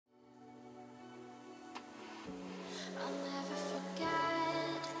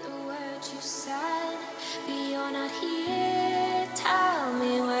not here, tell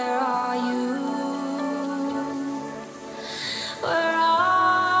me, where are you? Where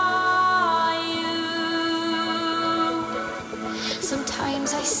are you?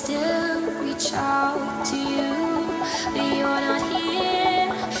 Sometimes I still reach out to you, but you're not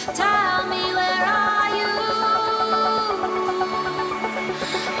here. Tell me, where are you?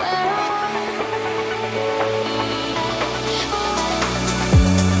 Where are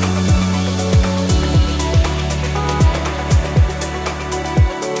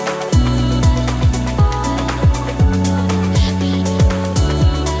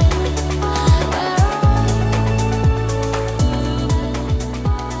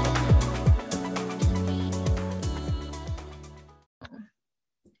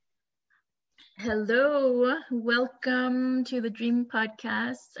Hello, welcome to the Dream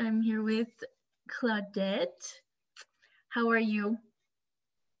Podcast. I'm here with Claudette. How are you?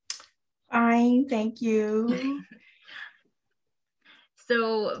 Fine, thank you.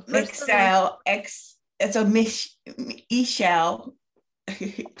 So, It's a Michelle.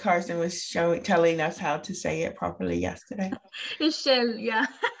 Carson was telling us how to say it properly yesterday. Michelle, yeah.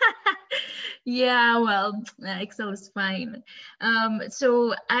 Yeah, well, Excel is fine.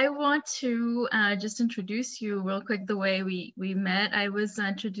 So I want to just introduce you real quick the way we met. I was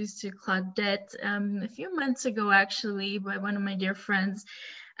introduced to Claudette a few months ago, actually, by one of my dear friends.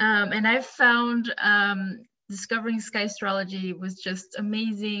 And I found discovering Skystrology was just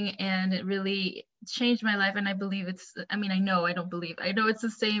amazing, and it really changed my life. And I believe I know it's the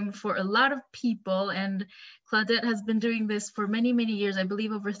same for a lot of people. And Claudette has been doing this for many, many years. I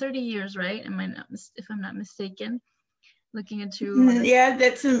believe over 30 years, right? If I'm not mistaken. Looking into yeah,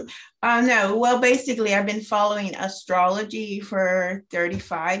 that's no. Well, basically, I've been following astrology for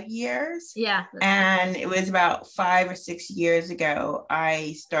 35 years. Yeah, and it was about 5 or 6 years ago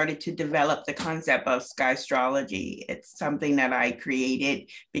I started to develop the concept of Skystrology. It's something that I created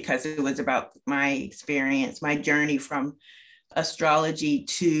because it was about my experience, my journey from astrology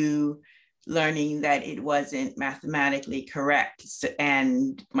to learning that it wasn't mathematically correct,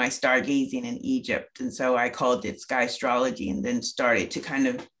 and my stargazing in Egypt. And so I called it Skystrology, and then started to kind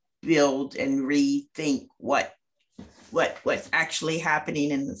of build and rethink what's actually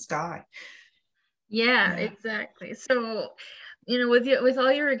happening in the sky. Yeah, exactly. So, with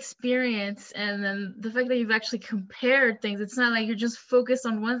all your experience, and then the fact that you've actually compared things, it's not like you're just focused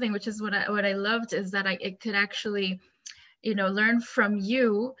on one thing, which is what I loved, is that it could actually learn from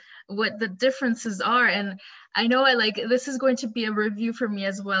you what the differences are. And I know this is going to be a review for me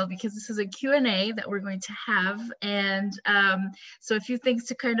as well, because this is a Q&A that we're going to have. And so a few things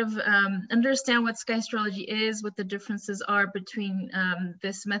to kind of understand what Skystrology is, what the differences are between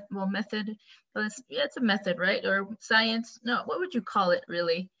this method. Well, it's a method, right? Or science? No, what would you call it,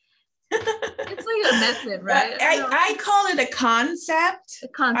 really? It's like a method, right? I call it a concept.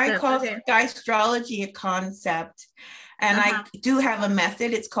 I call Skystrology a concept. And I do have a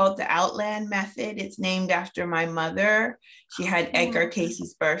method. It's called the Outland Method. It's named after my mother. She had Edgar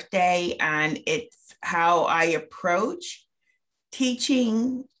Casey's birthday, and it's how I approach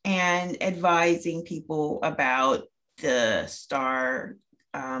teaching and advising people about the star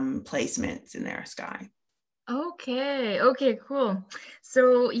placements in their sky. Okay, cool.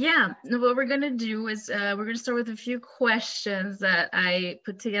 So yeah, what we're gonna do is we're gonna start with a few questions that I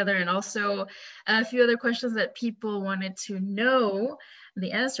put together, and also a few other questions that people wanted to know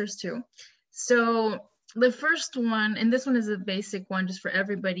the answers to. So the first one, and this one is a basic one just for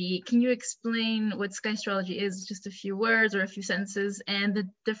everybody. Can you explain what Skystrology is? Just a few words or a few sentences, and the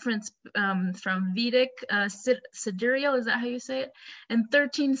difference from Vedic, sidereal, is that how you say it? And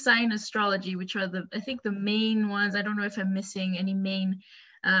 13 sign astrology, which are I think the main ones. I don't know if I'm missing any main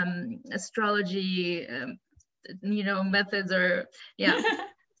astrology, methods or, yeah.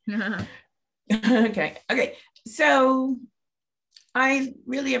 Okay. So I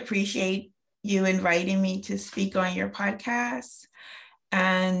really appreciate you inviting me to speak on your podcast.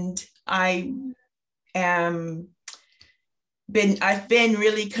 And I've been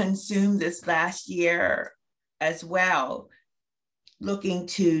really consumed this last year as well, looking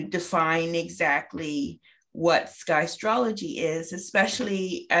to define exactly what Skystrology is,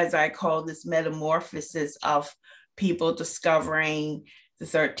 especially as I call this metamorphosis of people discovering the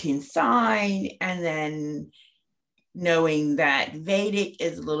 13th sign, and then knowing that Vedic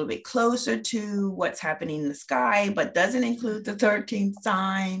is a little bit closer to what's happening in the sky, but doesn't include the 13th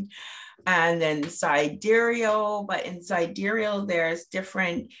sign. And then sidereal, but in sidereal, there's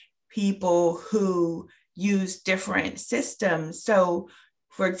different people who use different systems. So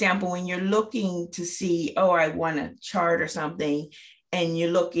for example, when you're looking to see, I want a chart or something, and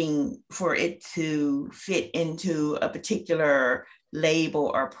you're looking for it to fit into a particular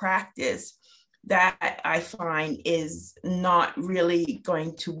label or practice, that I find is not really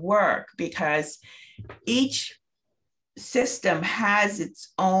going to work, because each system has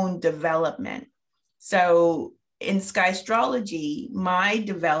its own development. So in Skystrology, my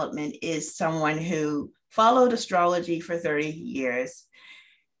development is someone who followed astrology for 30 years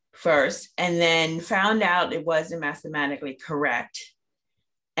first, and then found out it wasn't mathematically correct,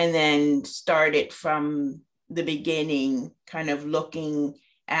 and then started from the beginning, kind of looking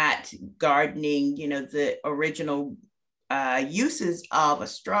at gardening, the original uses of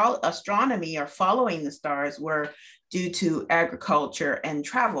astronomy or following the stars were due to agriculture and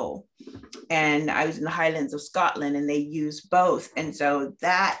travel. And I was in the Highlands of Scotland, and they used both. And so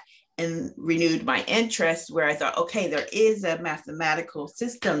that renewed my interest, where I thought, okay, there is a mathematical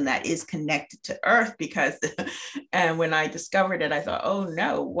system that is connected to Earth, because and when I discovered it, I thought, oh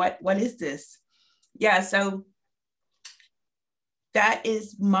no, what is this? Yeah, so that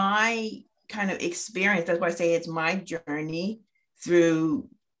is my kind of experience. That's why I say it's my journey through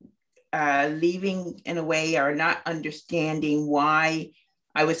leaving in a way, or not understanding why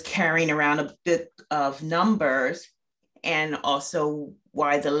I was carrying around a bit of numbers, and also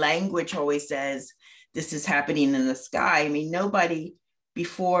why the language always says this is happening in the sky. I mean, nobody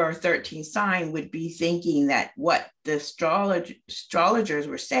before 13 sign would be thinking that what the astrologers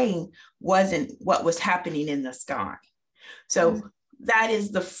were saying wasn't what was happening in the sky. So that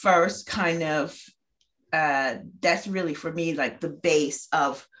is the first kind of, that's really for me, like the base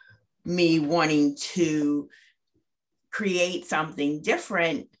of me wanting to create something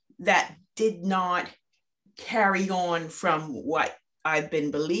different that did not carry on from what I've been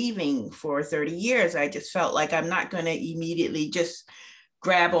believing for 30 years. I just felt like I'm not going to immediately just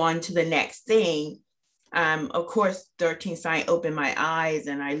grab on to the next thing. Of course, 13 sign opened my eyes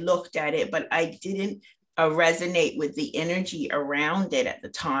and I looked at it, but I didn't resonate with the energy around it at the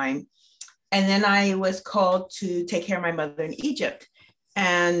time. And then I was called to take care of my mother in Egypt,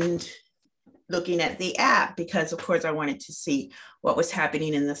 and looking at the app, because of course I wanted to see what was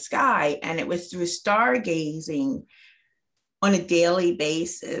happening in the sky. And it was through stargazing on a daily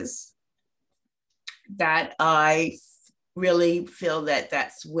basis that I really feel that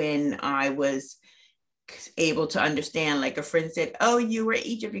that's when I was able to understand. Like a friend said, oh, you were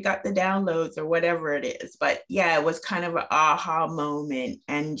Egypt, you got the downloads, or whatever it is. But yeah, it was kind of an aha moment,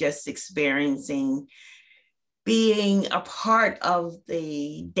 and just experiencing being a part of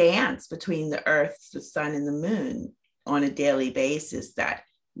the dance between the earth, the sun, and the moon on a daily basis. That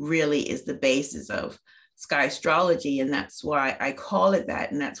really is the basis of Skystrology. And that's why I call it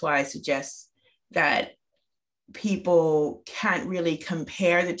that. And that's why I suggest that people can't really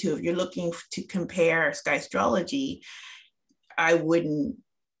compare the two. If you're looking to compare Skystrology, I wouldn't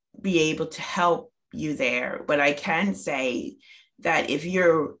be able to help you there. But I can say that if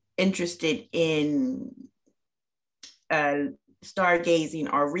you're interested in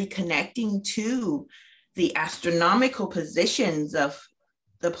stargazing or reconnecting to the astronomical positions of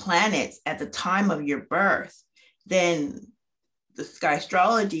the planets at the time of your birth, then the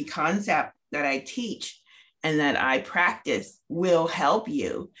Skystrology concept that I teach and that I practice will help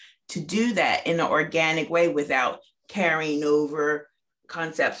you to do that in an organic way, without carrying over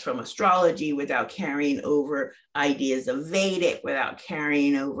concepts from astrology, without carrying over ideas of Vedic, without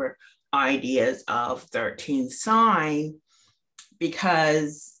carrying over ideas of 13th sign,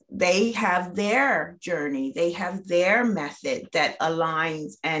 because they have their journey, they have their method that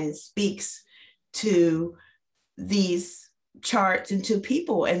aligns and speaks to these charts and to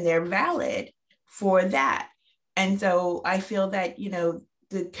people, and they're valid for that. And so I feel that,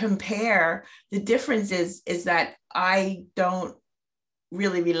 the difference is that I don't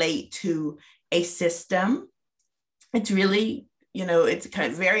really relate to a system. It's really, it's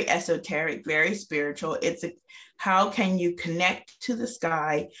kind of very esoteric, very spiritual. It's how can you connect to the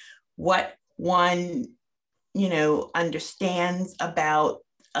sky, what one, understands about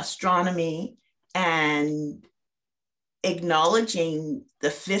astronomy, and acknowledging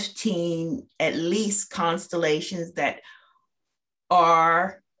the 15 at least constellations that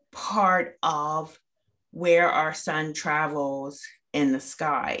are part of where our sun travels in the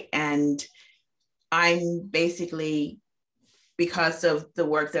sky. And I'm basically, because of the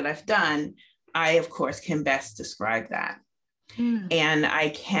work that I've done, I of course can best describe that. And I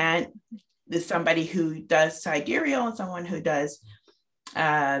can't, there's somebody who does sidereal and someone who does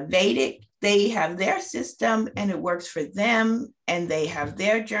Vedic, they have their system and it works for them, and they have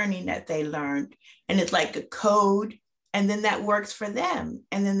their journey that they learned, and it's like a code, and then that works for them,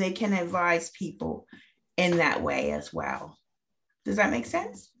 and then they can advise people in that way as well. Does that make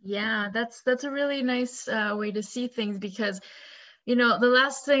sense? Yeah, that's a really nice way to see things, because you know, the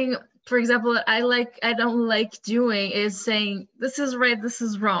last thing, for example, I don't like doing is saying this is right, this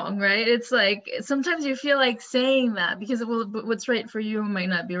is wrong, right? It's like sometimes you feel like saying that because what's right for you might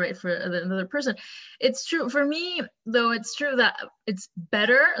not be right for another person. It's true for me, though. It's true that it's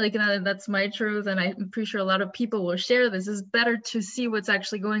better, like, that's my truth, and I'm pretty sure a lot of people will share this. It's better to see what's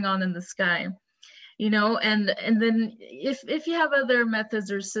actually going on in the sky, you know. And then if you have other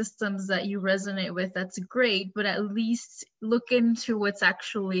methods or systems that you resonate with, that's great, but at least look into what's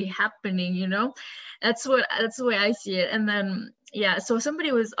actually happening, you know. That's the way I see it. And then yeah, so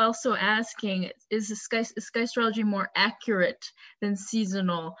somebody was also asking, is sky astrology more accurate than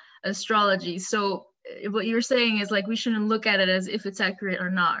seasonal astrology? So what you're saying is like we shouldn't look at it as if it's accurate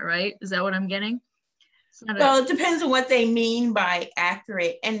or not, right? Is that what I'm getting? Well, it depends on what they mean by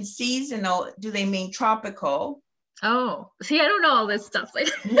accurate and seasonal. Do they mean tropical? Oh, see, I don't know all this stuff. Like,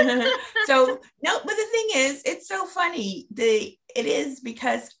 So no, but the thing is, it's so funny. It is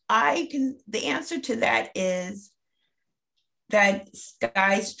because the answer to that is that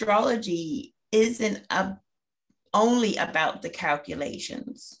sky astrology isn't only about the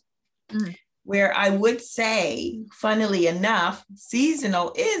calculations. Mm. Where I would say, funnily enough,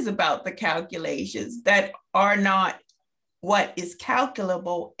 seasonal is about the calculations that are not what is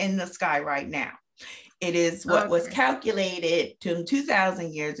calculable in the sky right now. It is what was calculated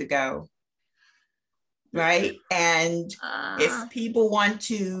 2,000 years ago, right? And if people want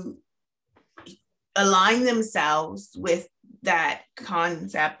to align themselves with that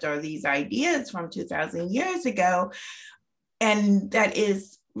concept or these ideas from 2,000 years ago, and that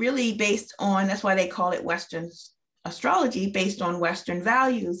is really based on, that's why they call it Western astrology, based on Western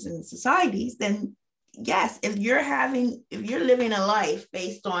values and societies, then yes, if you're living a life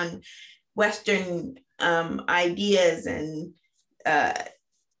based on Western ideas and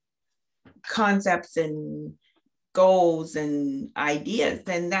concepts and goals and ideas,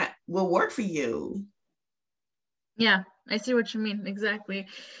 then that will work for you. Yeah, I see what you mean. Exactly.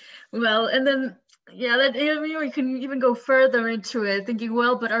 Well, and then, yeah, that, I mean, we can even go further into it, thinking,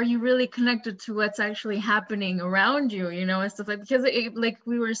 well, but are you really connected to what's actually happening around you, you know, and stuff like, because like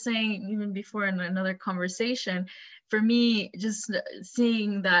we were saying even before in another conversation, for me, just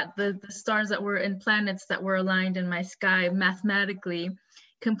seeing that the stars that were in planets that were aligned in my sky mathematically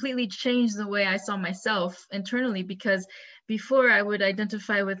completely changed the way I saw myself internally, because before I would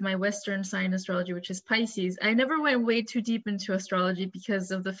identify with my Western sign astrology, which is Pisces. I never went way too deep into astrology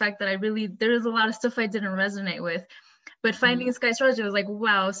because of the fact that there's a lot of stuff I didn't resonate with. But finding Sky Astrology, I was like,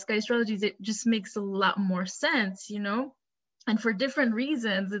 wow, Sky Astrology, it just makes a lot more sense, you know? And for different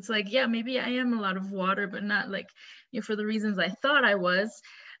reasons, it's like, yeah, maybe I am a lot of water, but not like, you know, for the reasons I thought I was.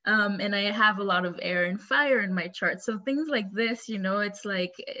 And I have a lot of air and fire in my chart. So things like this, you know, it's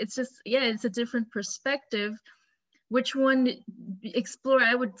like, it's just, yeah, it's a different perspective. Which one explore?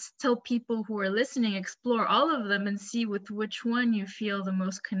 I would tell people who are listening, explore all of them and see with which one you feel the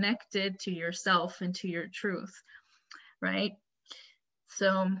most connected to yourself and to your truth, right?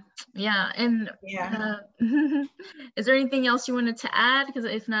 So yeah. And yeah. Is there anything else you wanted to add? Because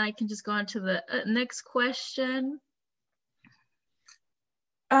if not, I can just go on to the next question.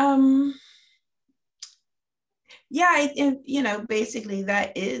 Yeah, you know, basically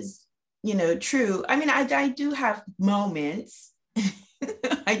that is, you know, true. I mean, I do have moments.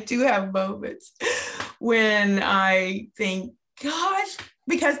 I do have moments when I think, gosh,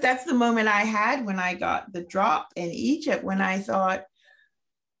 because that's the moment I had when I got the drop in Egypt, when I thought,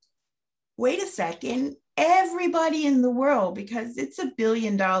 wait a second, everybody in the world, because it's $1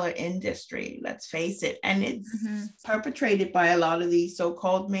 billion industry, let's face it, and it's perpetrated by a lot of these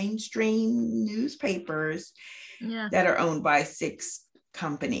so-called mainstream newspapers that are owned by 6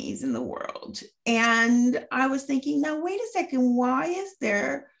 companies in the world. And I was thinking, now, wait a second, why is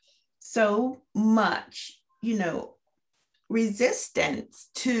there so much, you know, resistance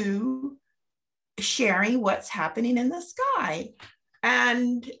to sharing what's happening in the sky?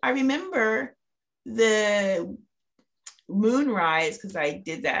 And I remember the moonrise, because I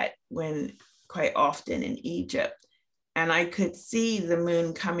did that quite often in Egypt, and I could see the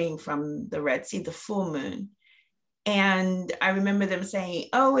moon coming from the Red Sea, the full moon. And I remember them saying,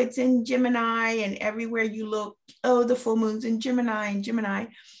 oh, it's in Gemini, and everywhere you look, oh, the full moon's in Gemini and Gemini.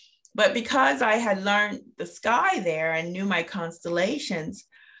 But because I had learned the sky there and knew my constellations,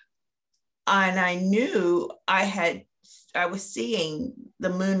 and I knew I was seeing the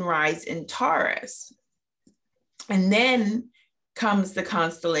moonrise in Taurus. And then comes the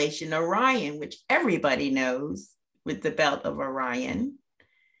constellation Orion, which everybody knows, with the belt of Orion.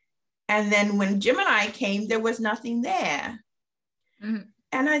 And then when Gemini came, there was nothing there. Mm-hmm.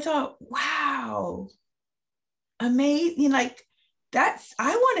 And I thought, wow, amazing. Like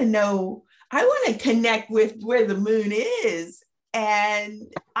I want to know, I want to connect with where the moon is. And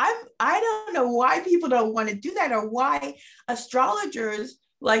I don't know why people don't want to do that, or why astrologers,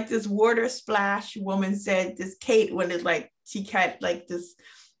 like this water splash woman said, this Kate, when it's like, she had like this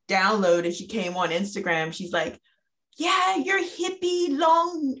download and she came on Instagram, she's like, yeah, your hippie,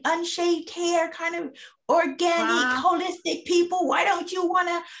 long, unshaved hair, kind of organic, holistic people. Why don't you want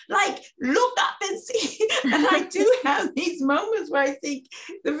to like look up and see? And I do have these moments where I think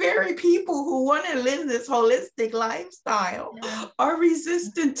the very people who want to live this holistic lifestyle are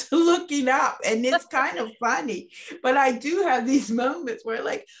resistant to looking up. And it's kind of funny, but I do have these moments where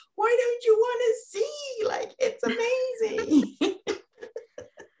like, why don't you want to see? Like, it's amazing.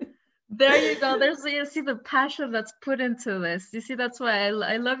 There you go. You see the passion that's put into this. You see, that's why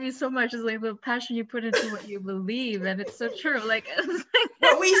I love you so much. Is like the passion you put into what you believe, and it's so true. Like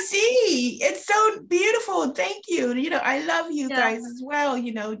what we see, it's so beautiful. Thank you. You know, I love you guys as well.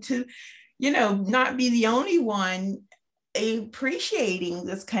 You know, to, you know, not be the only one appreciating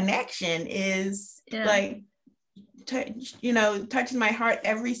this connection is like, you know, touching my heart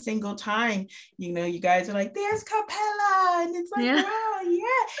every single time. You know, you guys are like, there's Capella, and it's like, wow,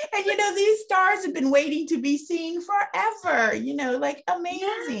 and you know, these stars have been waiting to be seen forever, you know, like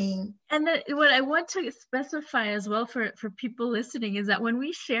amazing. And then what I want to specify as well for people listening is that when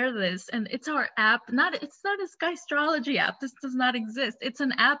we share this, and it's our app, it's not a Skystrology app. This does not exist. It's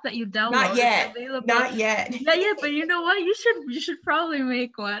an app that you download. Not yet. Not yet. Not yet, but you know what? You should probably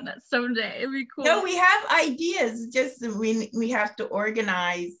make one someday. It'd be cool. No, we have ideas. Just we have to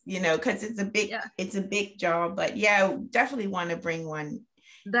organize, you know, because it's a big job. But yeah, definitely want to bring one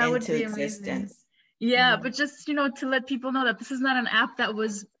into existence. Amazing. Yeah, but just, you know, to let people know that this is not an app that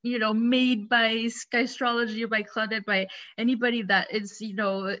was, you know, made by Skystrology or by Claudette, by anybody that is, you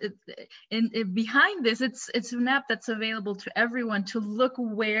know, behind this. It's an app that's available to everyone to look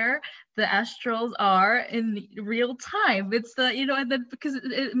where the astrals are in real time. It's the, you know, and then because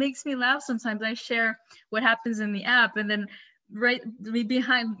it makes me laugh sometimes. I share what happens in the app, and then right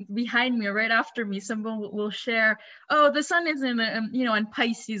behind me or right after me, someone will share, oh, the sun is in you know, in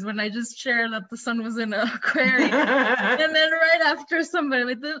Pisces, when I just shared that the sun was in Aquarius. And then right after somebody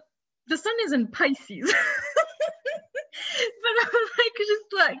like, the sun is in Pisces. But I'm like,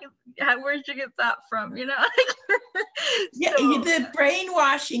 just like, where'd you get that from, you know? Yeah, so, the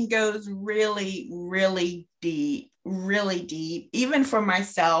brainwashing goes really, really deep, even for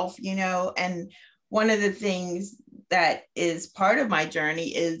myself, you know. And one of the things that is part of my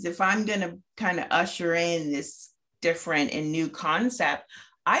journey is, if I'm going to kind of usher in this different and new concept,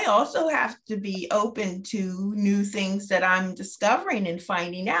 I also have to be open to new things that I'm discovering and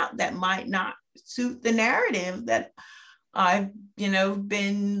finding out that might not suit the narrative that I've, you know,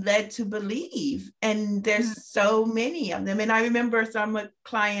 been led to believe. And there's so many of them. And I remember some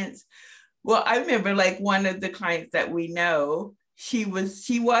clients, well, I remember like one of the clients that we know, she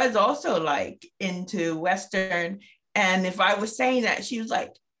was also like into Western. And if I was saying that, she was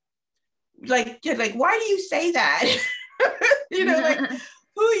like, why do you say that? You know, like,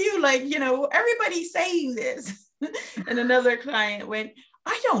 who are you? Like, you know, everybody's saying this. And another client went,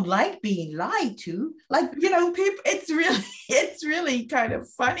 I don't like being lied to. Like, you know, people, it's really kind of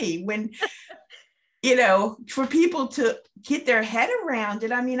funny when, you know, for people to get their head around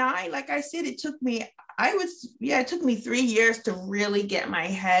it. I mean, like I said, it took me 3 years to really get my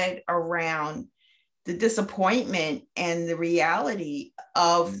head around the disappointment and the reality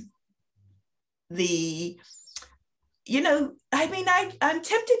of the, you know, I mean, I'm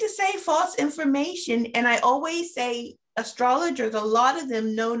tempted to say false information. And I always say astrologers, a lot of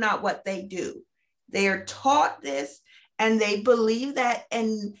them know not what they do. They are taught this and they believe that,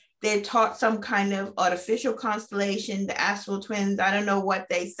 and they're taught some kind of artificial constellation, the astral twins. I don't know what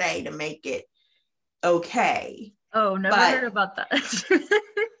they say to make it okay. Oh, never heard about that.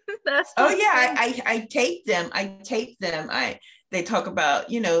 Oh yeah, I take them. They talk about,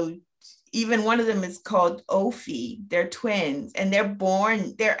 you know, even one of them is called Ophi. They're twins, and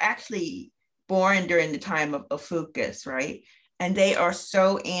they're actually born during the time of Ophiuchus, right? And they are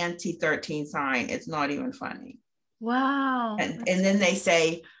so anti-13 sign, it's not even funny. Wow. And then they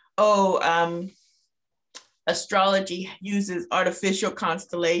say, astrology uses artificial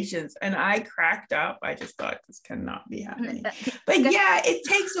constellations, and I cracked up. I just thought, this cannot be happening. But yeah, it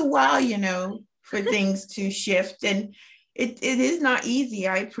takes a while, you know, for things to shift, and it is not easy.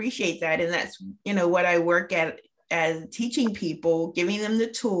 I appreciate that, and that's, you know, what I work at, as teaching people, giving them the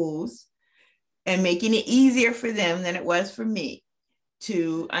tools and making it easier for them than it was for me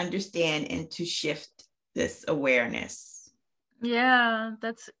to understand and to shift this awareness. Yeah,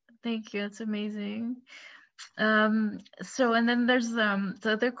 thank you. That's amazing. So and then there's the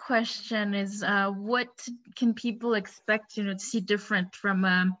other question is what can people expect, to see different from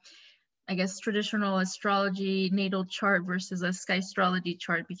I guess traditional astrology natal chart versus a Skystrology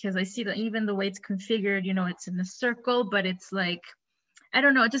chart, because I see that even the way it's configured, it's in a circle, but it's like, I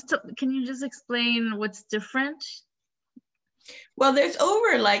don't know, can you just explain what's different? Well, there's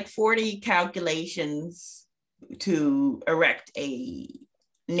over like 40 calculations to erect a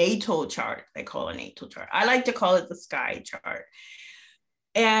natal chart. They call a natal chart. I like to call it the sky chart.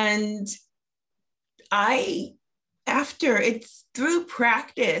 And after it's through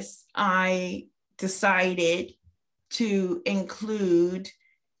practice, I decided to include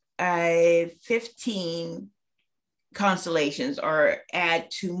 15 constellations or add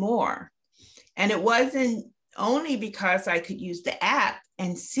 2 more. And it wasn't only because I could use the app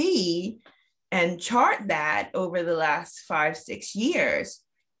and see and chart that over the last 5-6 years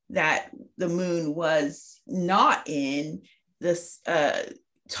that the moon was not in this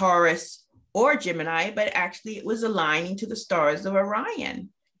Taurus or Gemini, but actually it was aligning to the stars of Orion.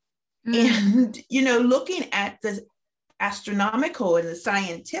 And, looking at the astronomical and the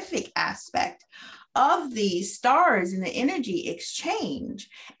scientific aspect of these stars and the energy exchange.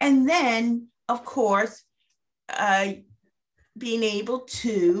 And then, of course, being able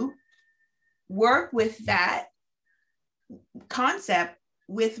to work with that concept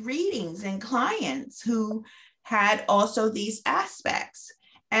with readings and clients who had also these aspects.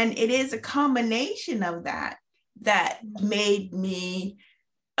 And it is a combination of that made me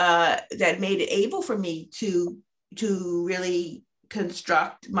that made it able for me to really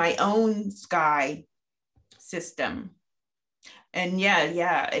construct my own sky system. And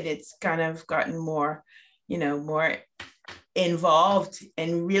and it's kind of gotten more more involved,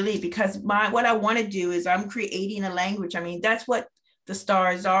 and really because what I want to do is I'm creating a language. I mean, that's what the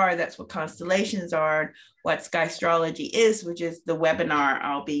stars are, that's what constellations are, what Skystrology is, which is the webinar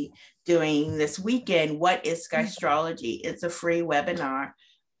I'll be doing this weekend. What is Skystrology? It's a free webinar,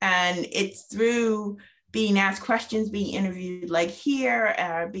 and it's through being asked questions, being interviewed like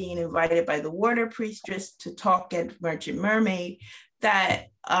here, being invited by the water priestess to talk at Merchant Mermaid, that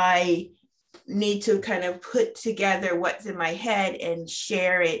I need to kind of put together what's in my head and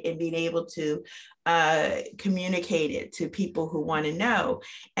share it, and being able to communicate it to people who want to know.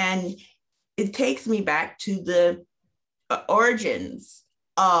 And it takes me back to the origins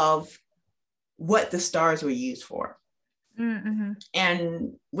of what the stars were used for. Mm-hmm.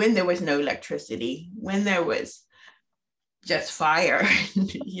 And when there was no electricity, when there was just fire,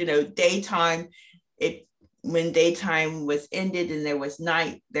 daytime, when daytime was ended and there was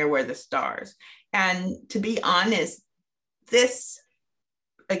night, there were the stars. And to be honest, this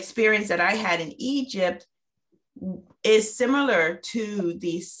experience that I had in Egypt is similar to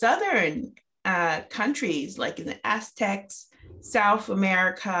the southern countries, like in the Aztecs, South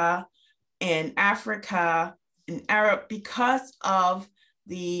America, and Africa, and Arab, because of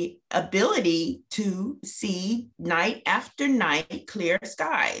the ability to see night after night clear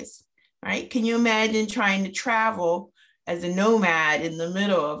skies, right? Can you imagine trying to travel as a nomad in the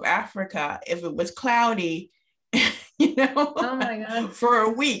middle of Africa if it was cloudy, oh my God, for a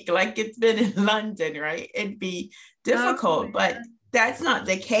week, like it's been in London, right? It'd be difficult, but that's not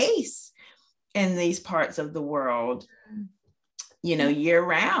the case in these parts of the world, year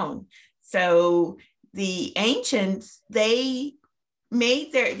round. So the ancients, they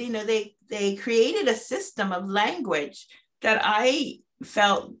made their, they created a system of language that I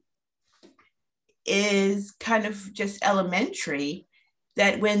felt is kind of just elementary,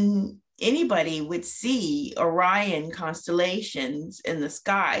 that when anybody would see Orion constellations in the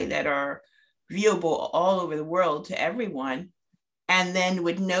sky that are viewable all over the world to everyone, and then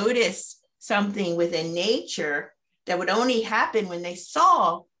would notice something within nature that would only happen when they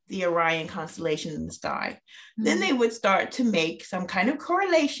saw the Orion constellation in the sky, then they would start to make some kind of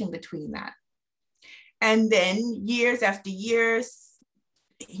correlation between that. And then years after years,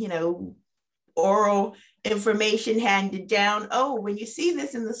 oral information handed down. Oh, when you see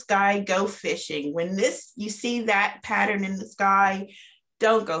this in the sky, go fishing. When you see that pattern in the sky,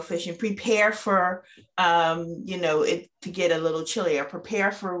 don't go fishing. Prepare for, it to get a little chillier.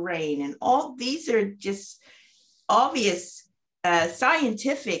 Prepare for rain. And all these are just obvious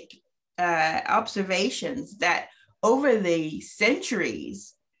scientific observations that over the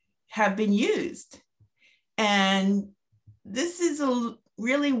centuries have been used. And this is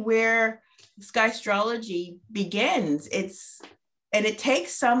really where Skystrology begins. It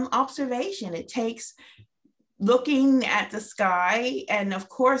takes some observation. It takes looking at the sky. And of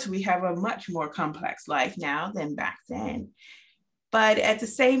course, we have a much more complex life now than back then. But at the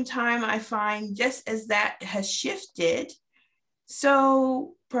same time, I find just as that has shifted,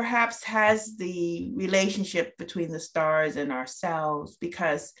 so perhaps has the relationship between the stars and ourselves,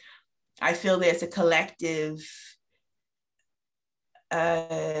 because I feel there's a collective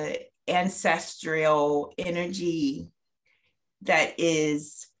ancestral energy that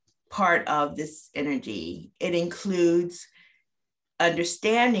is part of this energy. It includes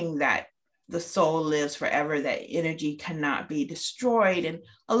understanding that the soul lives forever, that energy cannot be destroyed. And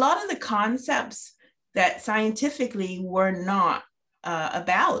a lot of the concepts that scientifically were not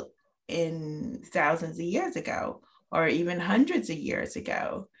about in thousands of years ago, or even hundreds of years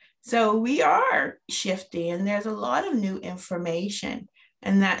ago. So we are shifting, and there's a lot of new information.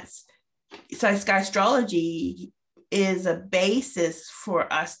 And that's, so Skystrology is a basis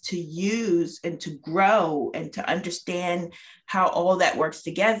for us to use and to grow and to understand how all that works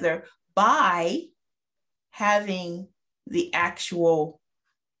together by having the actual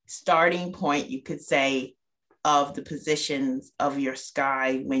starting point, you could say, of the positions of your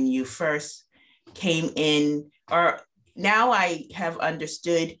sky when you first came in. Or now I have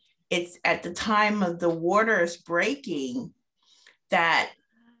understood it's at the time of the waters breaking that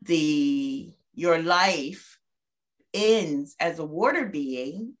your life ends as a water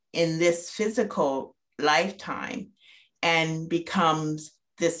being in this physical lifetime and becomes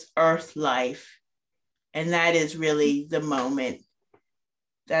this earth life. And that is really the moment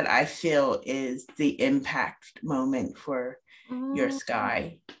that I feel is the impact moment for your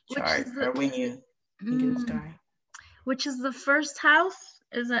sky chart, or when you think of the sky. Which is the first house?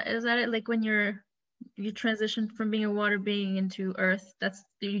 Is that it? Like when you transition from being a water being into earth, that's,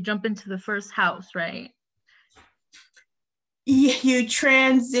 you jump into the first house, right? You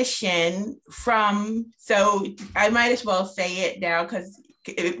transition from, so I might as well say it now because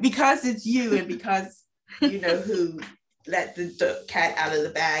it's you, and because you know who let the cat out of the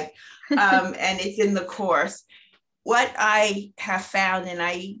bag, and it's in the course. What I have found, and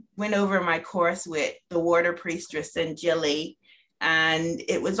I went over my course with the water priestess and Jilly, and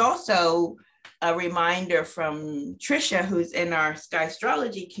it was also a reminder from Trisha, who's in our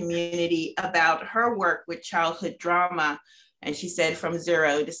Skystrology community, about her work with childhood drama. And she said from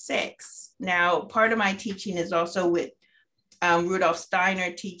 0 to 6. Now, part of my teaching is also with Rudolf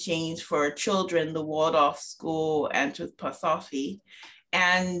Steiner teachings for children, the Waldorf School Anthroposophy.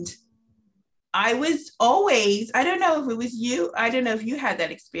 And I was always, I don't know if it was you, I don't know if you had that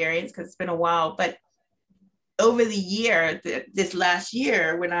experience because it's been a while, but over the year, this last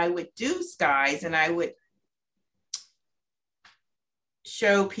year, when I would do skies and I would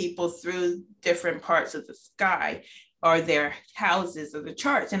show people through different parts of the sky or their houses or the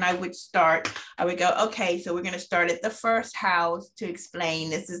charts, and I would go, okay, so we're going to start at the first house to explain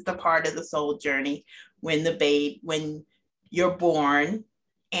this is the part of the soul journey when you're born,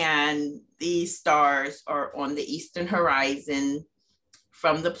 and these stars are on the eastern horizon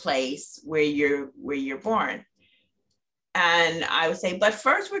from the place where you're born. And I would say, but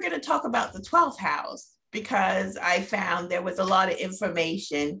first we're going to talk about the 12th house, because I found there was a lot of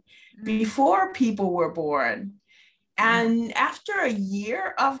information before people were born. And after a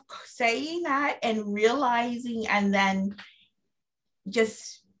year of saying that and realizing, and then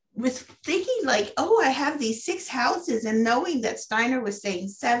just was thinking like, oh, I have these 6 houses, and knowing that Steiner was saying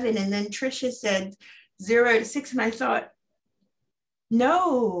 7, and then Trisha said 0 to 6. And I thought,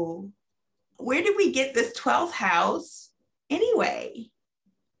 no, where did we get this 12th house anyway?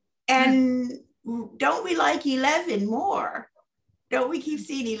 And don't we like 11 more? Don't we keep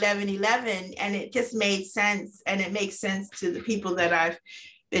seeing 11, 11? And it just made sense. And it makes sense to the people that I've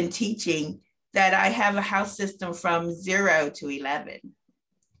been teaching that I have a house system from 0 to 11,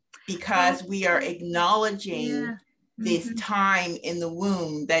 because we are acknowledging this time in the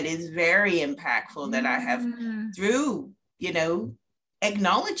womb that is very impactful, that I have through,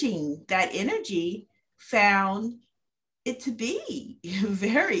 acknowledging that energy, found it to be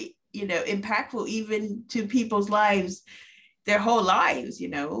very, impactful even to people's lives, their whole lives,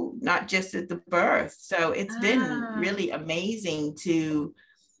 not just at the birth. So it's been really amazing to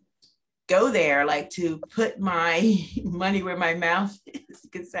go there, like to put my money where my mouth is, you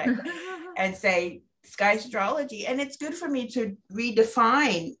could say, and say Skystrology. And it's good for me to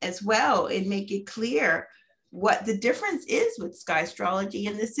redefine as well and make it clear what the difference is with Skystrology.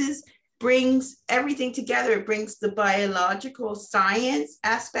 And this brings everything together. It brings the biological science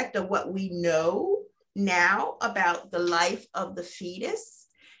aspect of what we know now about the life of the fetus,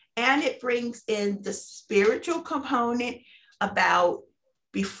 and it brings in the spiritual component about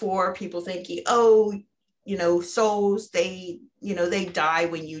before people thinking, oh, souls, they die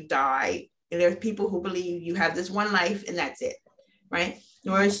when you die. And there's people who believe you have this one life and that's it. right?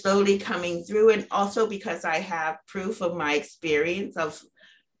 We're slowly coming through. And also because I have proof of my experience of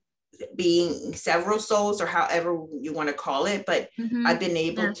being several souls, or however you want to call it, but I've been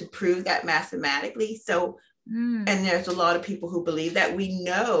able to prove that mathematically. So, and there's a lot of people who believe that. We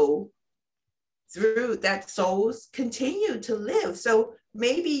know through that souls continue to live. So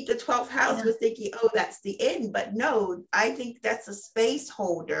maybe the 12th house was thinking, oh, that's the end. But no, I think that's a space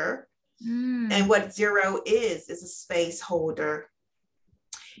holder. And what 0 is a space holder.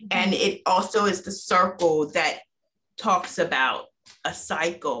 And it also is the circle that talks about a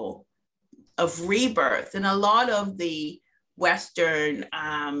cycle of rebirth. And a lot of the Western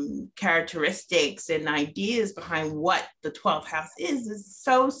characteristics and ideas behind what the 12th house is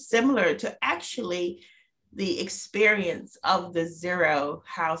so similar to actually the experience of the 0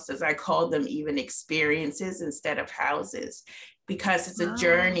 houses. I call them even experiences instead of houses, because it's a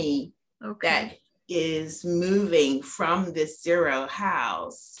journey that is moving from this 0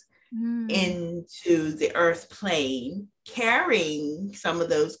 house into the earth plane, carrying some of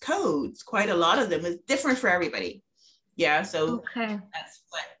those codes. Quite a lot of them is different for everybody. Yeah, so that's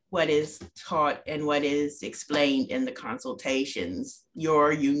what is taught and what is explained in the consultations,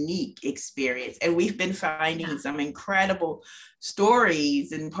 your unique experience. And we've been finding some incredible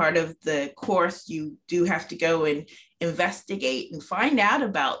stories, and part of the course you do have to go and investigate and find out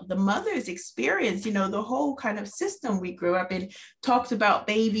about the mother's experience. You know, the whole kind of system we grew up in talks about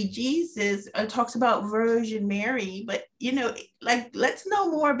baby Jesus, talks about Virgin Mary, but you know, like, let's know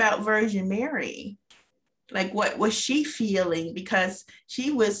more about Virgin Mary. Like, what was she feeling? Because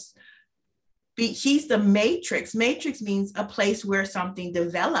she's the matrix. Matrix means a place where something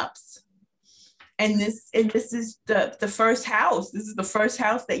develops. And this is the first house. This is the first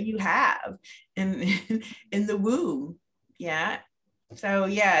house that you have in the womb. Yeah. So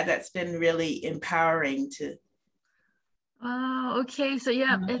yeah, that's been really empowering to. Wow. Okay. So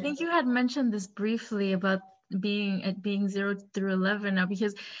yeah, I think you had mentioned this briefly about being 0 through 11 now,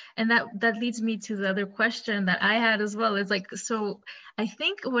 because, and that leads me to the other question that I had as well. It's like, so I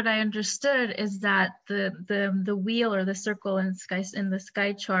think what I understood is that the wheel or the circle in the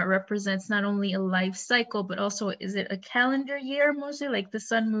sky chart represents not only a life cycle, but also, is it a calendar year mostly, like the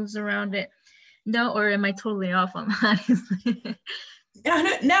sun moves around it? No, or am I totally off on that?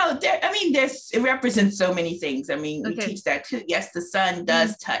 No, it represents so many things. I mean, we teach that too. Yes, the sun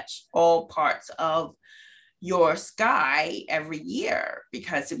does touch all parts of your sky every year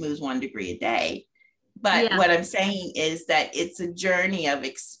because it moves 1 degree a day. But what I'm saying is that it's a journey of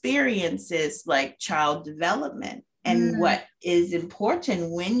experiences like child development. And what is important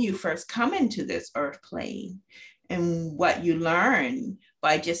when you first come into this earth plane, and what you learn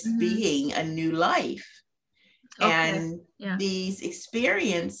by just being a new life. And these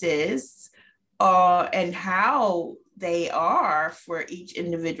experiences and how they are for each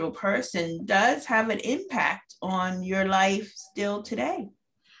individual person does have an impact on your life still today.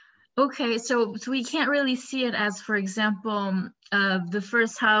 Okay, so we can't really see it as, for example, the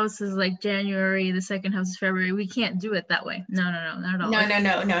first house is like January, the second house is February. We can't do it that way. No, not at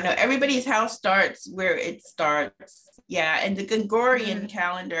all. No. Everybody's house starts where it starts. Yeah, and the Gregorian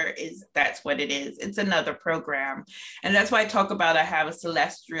calendar that's what it is. It's another program. And that's why I talk about I have a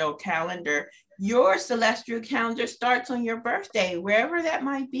celestial calendar. Your celestial calendar starts on your birthday, wherever that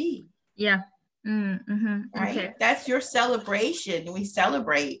might be. Yeah. Right? Okay. That's your celebration. We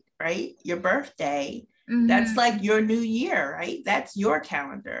celebrate, right? Your birthday. That's like your new year, right? That's your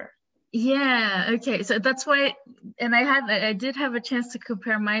calendar. Yeah. Okay. So that's why, and I did have a chance to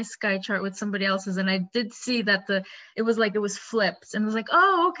compare my sky chart with somebody else's, and I did see that it was flipped, and I was like,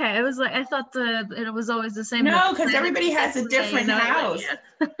 oh, okay. I was like, I thought it was always the same. No, because everybody has a different house.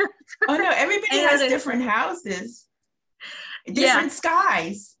 Oh no, everybody has different houses, different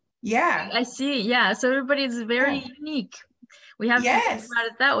skies. Yeah, I see. Yeah, so everybody's very unique. We have to think about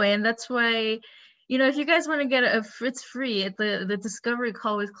it that way, and that's why, you know, if you guys want to get it's free at the discovery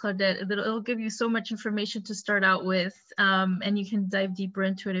call with Claudette. It'll give you so much information to start out with, and you can dive deeper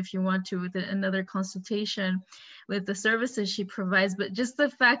into it if you want to with another consultation with the services she provides. But just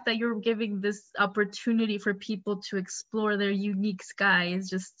the fact that you're giving this opportunity for people to explore their unique sky is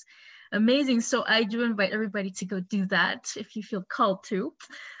just amazing. So I do invite everybody to go do that if you feel called to.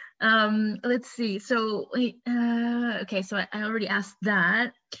 Let's see. So okay, so I already asked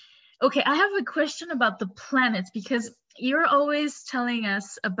that. Okay, I have a question about the planets, because you're always telling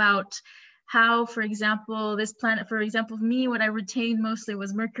us about how, for example, this planet, for example, for me, what I retained mostly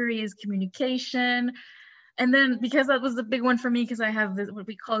was Mercury is communication. And then, because that was the big one for me, because I have this, what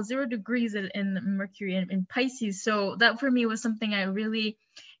we call 0 degrees in Mercury in Pisces. So that for me was something I really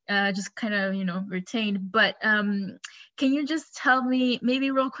just kind of, retained. But can you just tell me,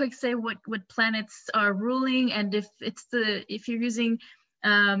 maybe real quick, say what planets are ruling, and if you're using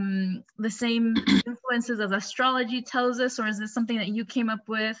the same influences as astrology tells us, or is this something that you came up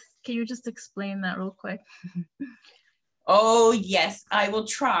with? Can you just explain that real quick? Oh, yes, I will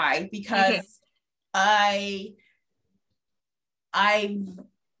try, because I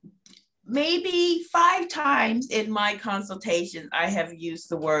maybe 5 times in my consultations, I have used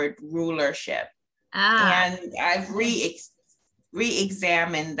the word rulership. And I've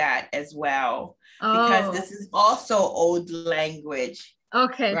re-examined that as well, because this is also old language.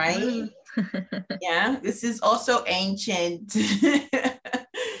 Okay. Right? Yeah, this is also ancient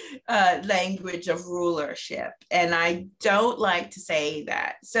language of rulership. And I don't like to say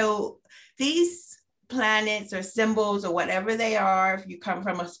that. So these planets or symbols or whatever they are, if you come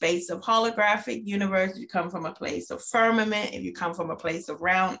from a space of holographic universe, you come from a place of firmament, if you come from a place of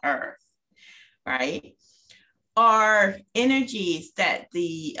round earth, right, are energies that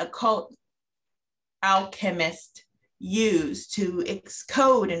the occult alchemist use to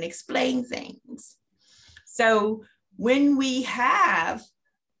code and explain things. So when we have,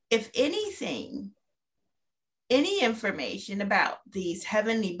 if anything, any information about these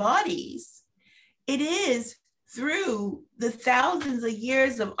heavenly bodies, it is through the thousands of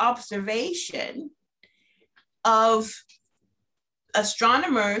years of observation of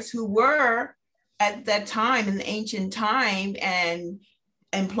astronomers who were at that time, in the ancient time, and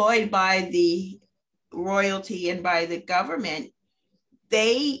employed by the royalty and by the government.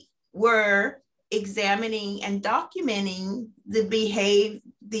 They were examining and documenting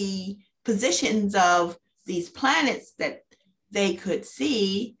the positions of these planets that they could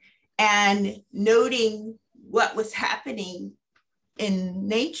see, and noting what was happening in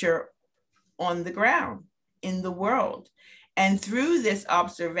nature, on the ground, in the world. And through this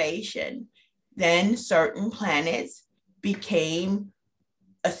observation, then certain planets became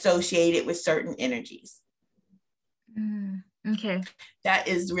associated with certain energies. Okay. That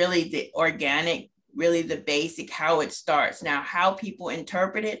is really the organic, really the basic, how it starts. Now, how people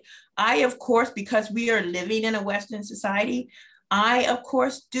interpret it, I, of course, because we are living in a Western society, I, of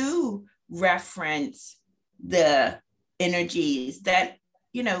course, do reference the energies that,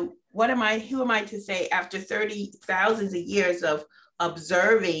 who am I to say, after 30,000 of years of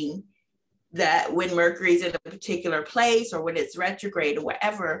observing that when Mercury is in a particular place, or when it's retrograde or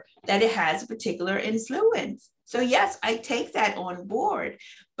whatever, that it has a particular influence. So yes, I take that on board,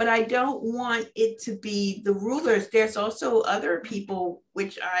 but I don't want it to be the rulers. There's also other people,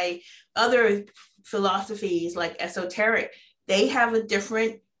 other philosophies like esoteric, they have a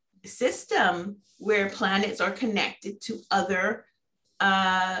different system where planets are connected to other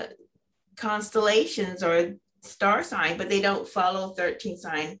constellations or star sign, but they don't follow 13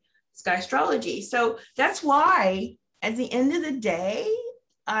 sign Skystrology. So that's why at the end of the day,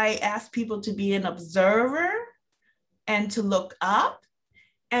 I ask people to be an observer and to look up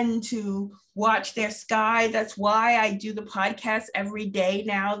and to watch their sky. That's why I do the podcast every day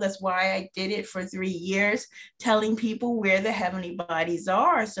now. That's why I did it for 3 years, telling people where the heavenly bodies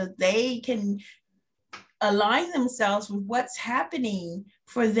are so they can align themselves with what's happening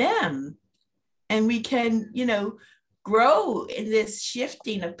for them. And we can, grow in this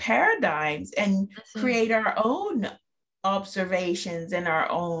shifting of paradigms and create our own observations and our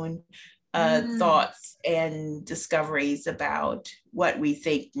own thoughts and discoveries about what we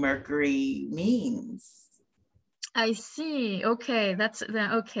think Mercury means. I see. Okay,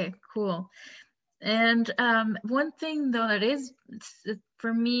 okay, cool. And one thing though that is,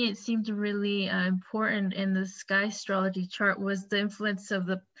 for me, it seemed really important in the sky astrology chart was the influence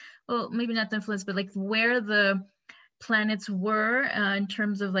of maybe not the influence, but like where the planets were in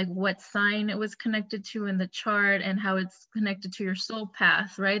terms of like what sign it was connected to in the chart and how it's connected to your soul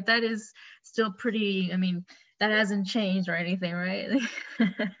path, right? That is still pretty, that hasn't changed or anything, right?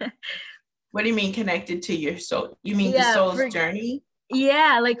 What do you mean connected to your soul? You mean the soul's journey?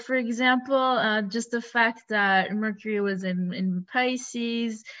 Yeah, like for example, just the fact that Mercury was in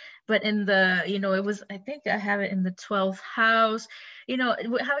Pisces, but in the, it was, I think I have it in the 12th house,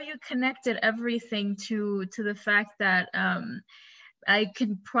 how you connected everything to the fact that I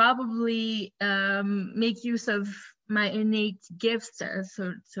can probably make use of my innate gifts,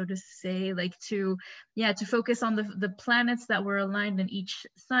 so to say, like to focus on the planets that were aligned in each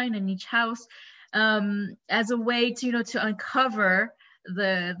sign, in each house, as a way to, to uncover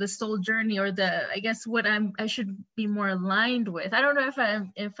the soul journey, or I guess what I should be more aligned with. I don't know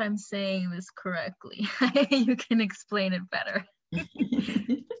if I'm saying this correctly. You can explain it better.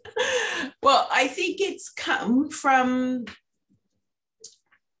 Well, I think it's come from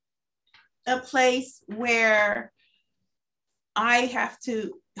a place where I have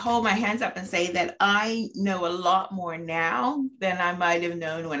to hold my hands up and say that I know a lot more now than I might have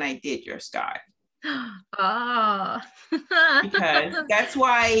known when I did your sky. Ah. Because that's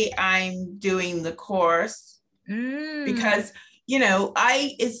why I'm doing the course. Because, you know,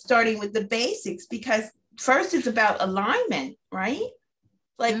 I is starting with the basics, because first it's about alignment, right?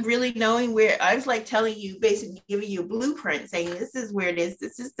 Like really knowing where, I was like telling you, basically giving you a blueprint, saying this is where it is.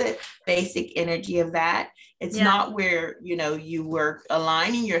 This is the basic energy of that. It's not where, you know, you were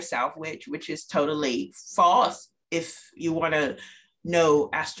aligning yourself, which is totally false if you want to know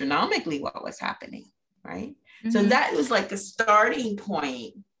astronomically what was happening, right? So that was like a starting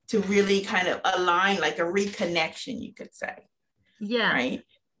point to really kind of align, like a reconnection, you could say. Yeah. Right.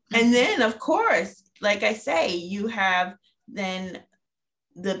 And then, of course, like I say, you have then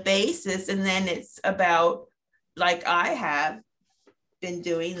the basis, and then it's about, like I have been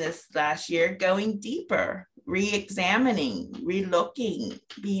doing this last year, going deeper, re-examining, re-looking,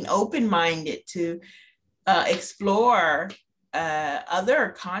 being open-minded to explore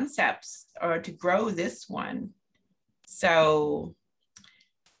other concepts or to grow this one. So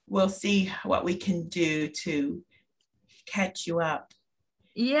we'll see what we can do to catch you up.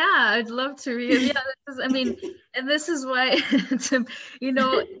 Yeah, I'd love to. Because I mean, and this is why you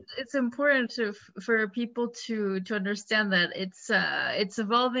know, it's important for people to understand that it's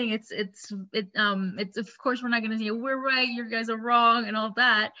evolving. It's of course we're not going to say we're right, you guys are wrong, and all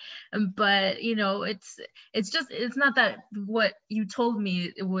that. But you know, it's not that what you told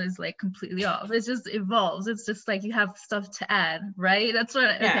me it was like completely off. It just evolves. It's just like you have stuff to add, right? That's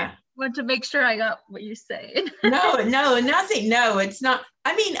what. Yeah. Okay. Want to make sure I got what you're saying. No, nothing. No, it's not.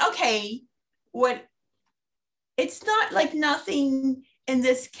 I mean, okay, it's not like nothing in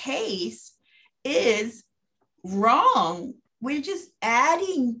this case is wrong. We're just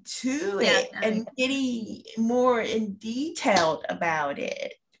adding to it and getting more in detailed about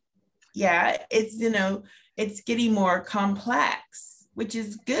it. Yeah, it's, you know, it's getting more complex, which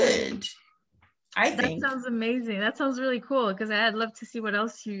is good. I think that sounds amazing. That sounds really cool, because I'd love to see what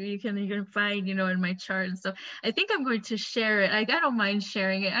else you can find, you know, in my chart and stuff. I think I'm going to share it. I don't mind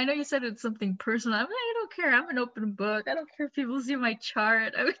sharing it. I know you said it's something personal. I don't care. I'm an open book. I don't care if people see my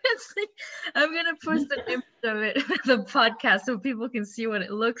chart. I'm gonna post an image of it the podcast so people can see what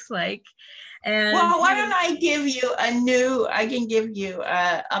it looks like. And well, why don't I give you I can give you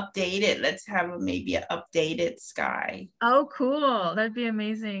updated, let's have maybe an updated sky. Oh, cool. That'd be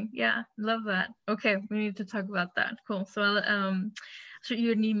amazing. Yeah, love that. Okay, we need to talk about that. Cool. So I'll shoot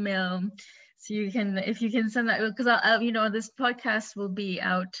you an email so you can, if you can send that, because I'll you know, this podcast will be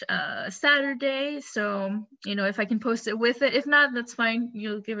out Saturday. So, you know, if I can post it with it, if not, that's fine.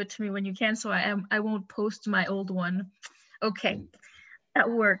 You'll give it to me when you can. So I won't post my old one. Okay. That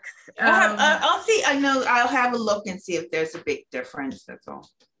works. I'll see. I know I'll have a look and see if there's a big difference. That's all.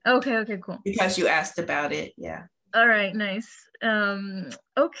 Okay, cool. Because you asked about it. Yeah. All right, nice.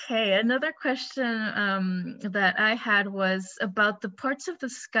 Okay, another question that I had was about the parts of the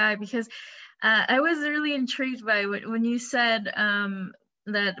sky, because I was really intrigued by when you said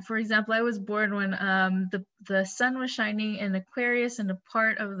that, for example, I was born when the sun was shining in Aquarius in a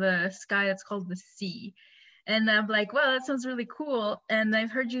part of the sky that's called the sea. And I'm like, wow, that sounds really cool. And I've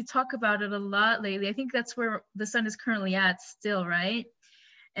heard you talk about it a lot lately. I think that's where the sun is currently at still, right?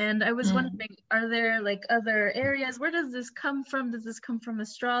 And I was wondering, are there like other areas? Where does this come from? Does this come from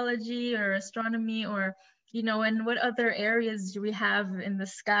astrology or astronomy, or, you know, and what other areas do we have in the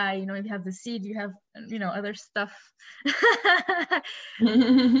sky? You know, if you have the sea, do you have, you know, other stuff?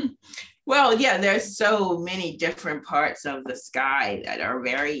 Well, yeah, there's so many different parts of the sky that are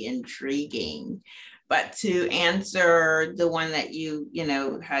very intriguing. But to answer the one that you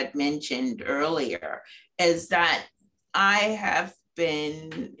know, had mentioned earlier, is that I have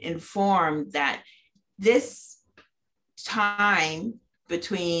been informed that this time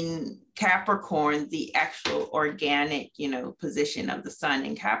between Capricorn, the actual organic, you know, position of the sun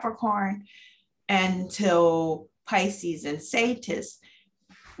in Capricorn, until Pisces and Sagittarius,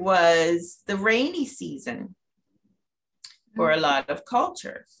 was the rainy season for a lot of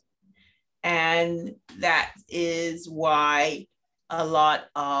cultures. And that is why a lot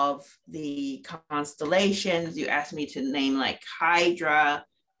of the constellations, you asked me to name, like Hydra,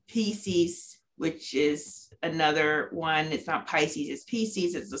 Pisces, which is another one. It's not Pisces, it's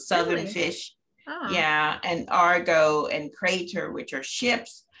Pisces. It's the southern fish. Oh. Yeah, and Argo and Crater, which are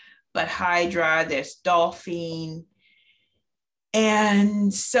ships. But Hydra, there's dolphin.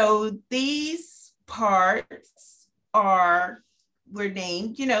 And so these parts were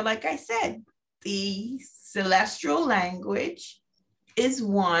named, you know, like I said, the celestial language is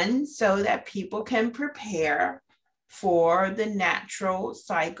one so that people can prepare for the natural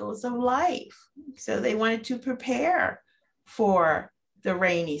cycles of life. So they wanted to prepare for the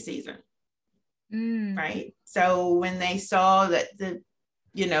rainy season, right? So when they saw that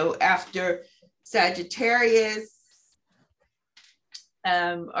after Sagittarius,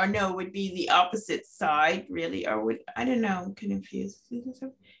 or no, would be the opposite side, really, or would, I don't know, I'm confused.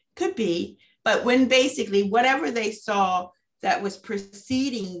 Could be, but when basically whatever they saw that was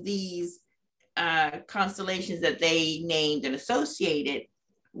preceding these constellations that they named and associated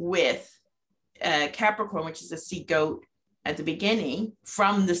with Capricorn, which is a sea goat at the beginning,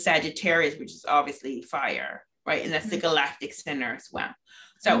 from the Sagittarius, which is obviously fire, right? And that's the galactic center as well.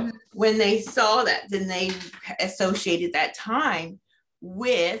 So when they saw that, then they associated that time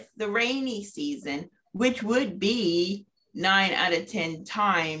with the rainy season, which would be 9 out of 10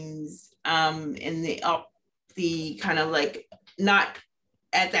 times in the kind of like, not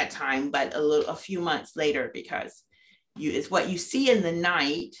at that time, but a few months later, because it's what you see in the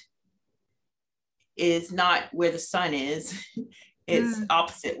night is not where the sun is. It's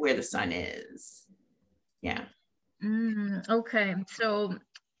opposite where the sun is. Yeah. Okay. So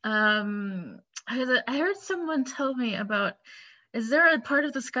I heard someone tell me about, is there a part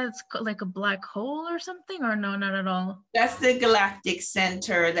of the sky that's like a black hole or something, or no, not at all? That's the galactic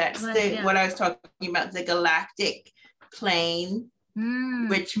center. That's what I was talking about, the galactic plane,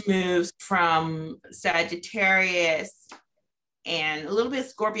 which moves from Sagittarius and a little bit of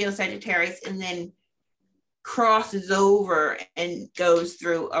Scorpio, Sagittarius, and then crosses over and goes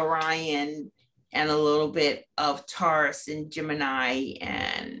through Orion and a little bit of Taurus and Gemini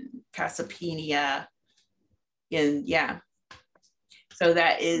and Cassiopeia. And yeah. So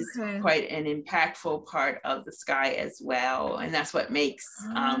that is quite an impactful part of the sky as well. And that's what makes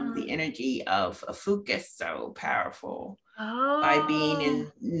the energy of Ophiuchus so powerful, by being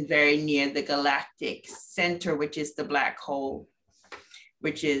in very near the galactic center, which is the black hole,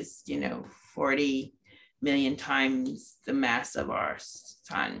 which is, 40 million times the mass of our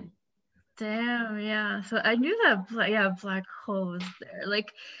sun. Damn, yeah. So I knew that, black hole was there.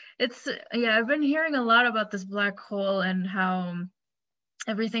 Like, I've been hearing a lot about this black hole and how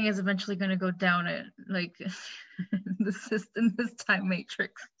everything is eventually going to go down it, like in this time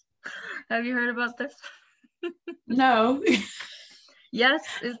matrix. Have you heard about this? No. Yes.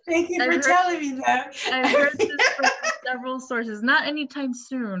 Thank you for telling me that. I've heard this from several sources. Not anytime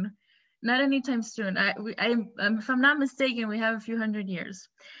soon. If I'm not mistaken, we have a few hundred years.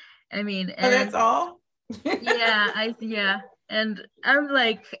 I mean, and that's all? yeah. And I'm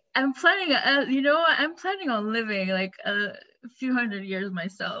like, I'm planning on living like a few hundred years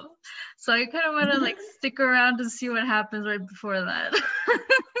myself. So I kind of want to like stick around to see what happens right before that.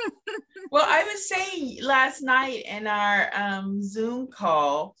 Well, I was saying last night in our Zoom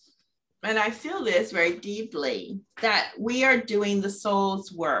call, and I feel this very deeply, that we are doing the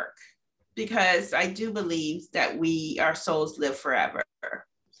soul's work, because I do believe that our souls live forever.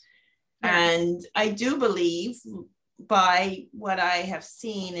 And I do believe, by what I have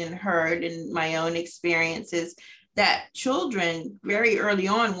seen and heard in my own experiences, that children very early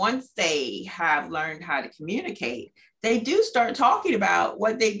on, once they have learned how to communicate, they do start talking about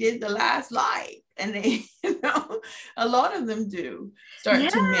what they did the last life. And they, a lot of them do start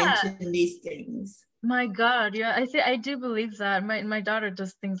to mention these things. My God, yeah, I do believe that. My daughter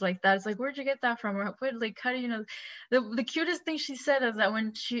does things like that. It's like, where'd you get that from? Or how do you know? The cutest thing she said is that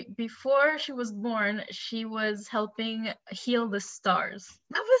before she was born, she was helping heal the stars.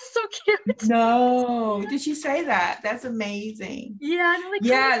 That was so cute. No, did she say that? That's amazing. Yeah, and I'm like,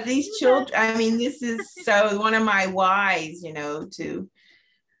 these children. I mean, this is so one of my whys, to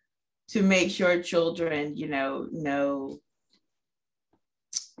make sure children, know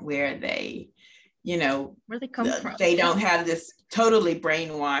where they. Where they come from. They don't have this totally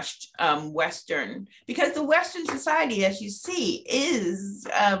brainwashed Western, because the Western society, as you see, is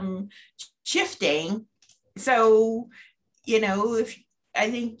shifting. So, if I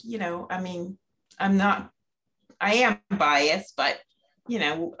think, I am biased, but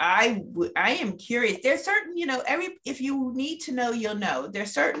I am curious. There's certain, if you need to know, you'll know.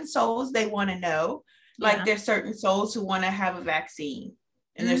 There's certain souls they want to know, like there's certain souls who want to have a vaccine.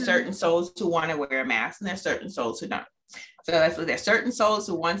 And there's certain souls who want to wear a mask, and there's certain souls who don't. So that's what there's certain souls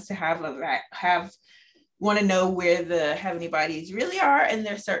who wants to want to know where the heavenly bodies really are, and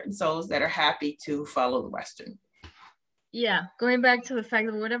there's certain souls that are happy to follow the Western. Yeah, going back to the fact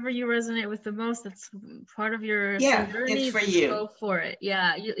that whatever you resonate with the most, that's part of your journey. It's for you. Go for it.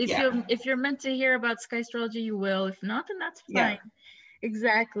 Yeah, if you're meant to hear about Skystrology, you will. If not, then that's fine.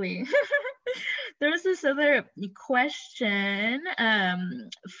 Exactly. There's this other question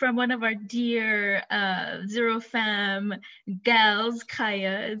from one of our dear Zero Fam gals,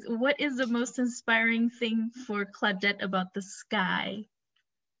 Kaya. What is the most inspiring thing for Claudette about the sky?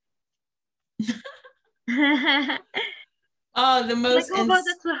 Oh, the most like, oh, wow,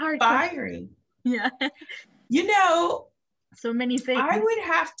 that's a hard question. inspiring. Yeah. You know, So many things. I would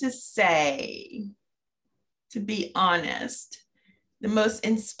have to say, to be honest, the most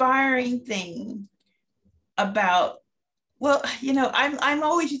inspiring thing about, well, you know, I'm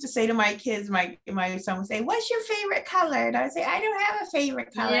always used to say to my kids, my son would say, "What's your favorite color?" And I would say, "I don't have a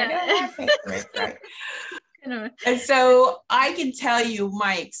favorite color. Yeah. I don't have favorites." Right. You know. And so I can tell you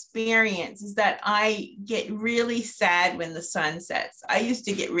my experience is that I get really sad when the sun sets. I used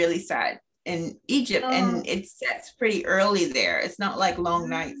to get really sad in Egypt, and it sets pretty early there. It's not like long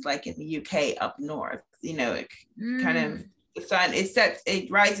nights like in the UK up north. You know, it kind of, the sun,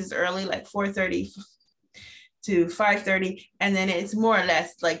 it rises early, like 4:30 to 5:30, and then it's more or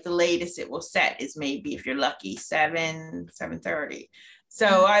less like the latest it will set is maybe, if you're lucky, 7:30.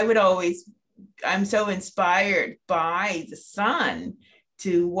 So I'm so inspired by the sun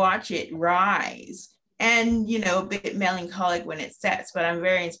to watch it rise, and you know, a bit melancholic when it sets, but I'm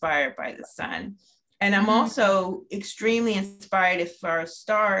very inspired by the sun. And I'm also extremely inspired if our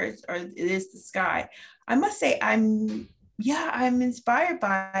stars, or it is the sky. I must say I'm inspired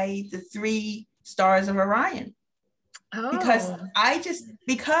by the 3 stars of Orion. Because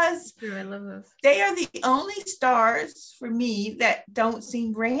True, I love those. They are the only stars for me that don't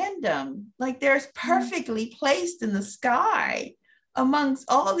seem random. Like they're perfectly placed in the sky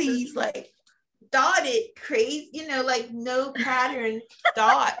amongst all these like dotted crazy, you know, like no pattern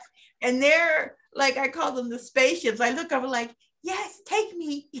dots. And they're like, I call them the spaceships. I look over like, yes, take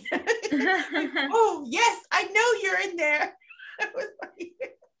me. Like, oh yes, I know you're in there.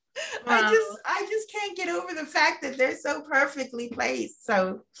 Wow. I just can't get over the fact that they're so perfectly placed.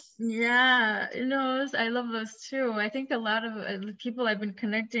 So yeah, you know, I love those too. I think a lot of people I've been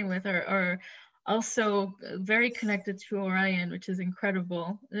connecting with are also very connected to Orion, which is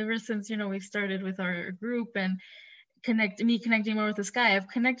incredible. Ever since, you know, we started with our group and connecting more with the sky, I've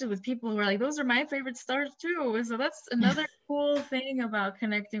connected with people who are like, those are my favorite stars too. So that's another cool thing about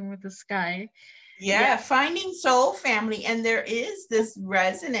connecting with the sky. Yeah, finding soul family. And there is this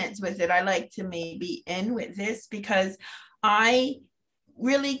resonance with it. I like to maybe end with this because I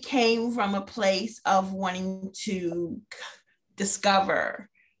really came from a place of wanting to discover,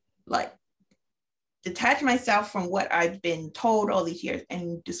 like detach myself from what I've been told all these years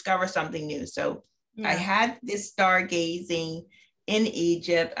and discover something new. So I had this stargazing in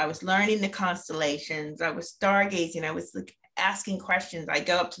Egypt. I was learning the constellations. I was stargazing. I was like asking questions. I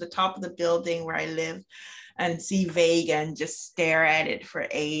go up to the top of the building where I live and see Vega and just stare at it for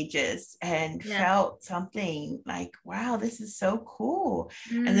ages and felt something like, wow, this is so cool.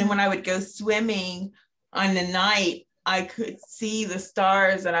 And then when I would go swimming on the night, I could see the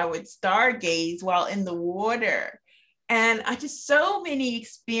stars and I would stargaze while in the water. And I just so many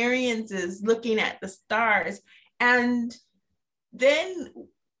experiences looking at the stars. And then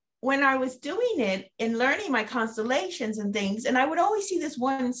when I was doing it and learning my constellations and things, and I would always see this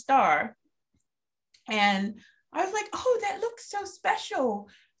one star. And I was like, oh, that looks so special.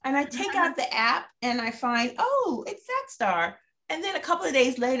 And I take out the app and I find, oh, it's that star. And then a couple of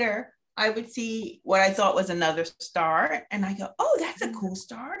days later, I would see what I thought was another star. And I go, oh, that's a cool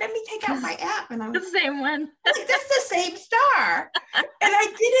star. Let me take out my app. And I was the same one. Like, that's the same star. And I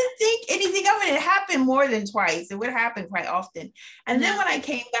didn't think anything of it. It happened more than twice. It would happen quite often. And then when I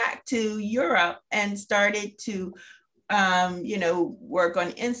came back to Europe and started to, you know, work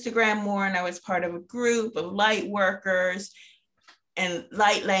on Instagram more, and I was part of a group of light workers and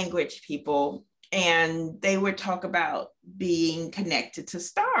light language people. And they would talk about being connected to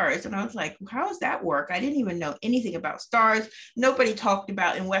stars. And I was like, how does that work? I didn't even know anything about stars. Nobody talked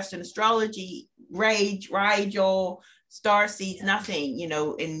about in Western astrology, Rigel, star seeds, nothing, you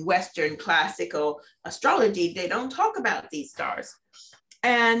know, in Western classical astrology, they don't talk about these stars.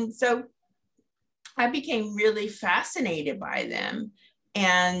 And so I became really fascinated by them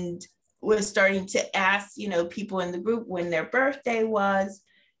and was starting to ask, you know, people in the group when their birthday was,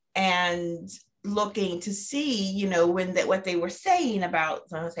 and looking to see, you know, what they were saying about.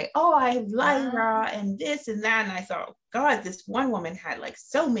 So I would say, oh, I have Lyra and this and that. And I thought, God, this one woman had like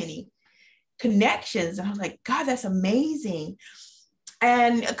so many connections. And I was like, God, that's amazing.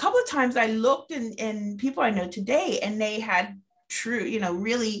 And a couple of times I looked in people I know today, and they had true, you know,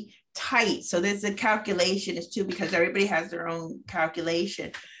 really tight. So there's a calculation is too, because everybody has their own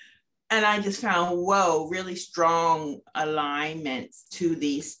calculation. and I just found, whoa, really strong alignments to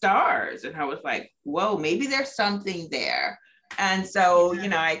the stars. And I was like, whoa, maybe there's something there. And so,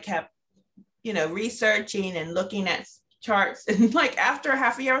 I kept, researching and looking at charts. And like after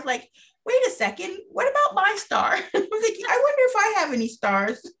half a year, I was like, wait a second, what about my star? I was like, I wonder if I have any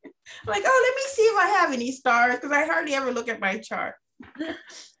stars. I'm like, oh, let me see if I have any stars, because I hardly ever look at my chart.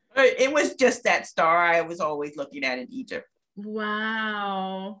 It was just that star I was always looking at in Egypt.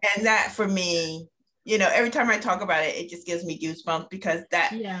 Wow. And that for me, every time I talk about it, it just gives me goosebumps, because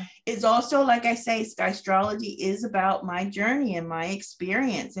that is also, like I say, Skystrology is about my journey and my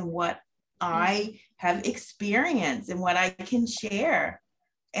experience and what I have experienced and what I can share.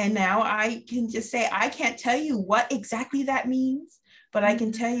 And now I can just say, I can't tell you what exactly that means, but I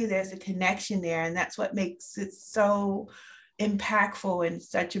can tell you there's a connection there. And that's what makes it so impactful and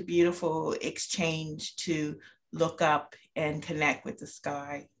such a beautiful exchange to look up and connect with the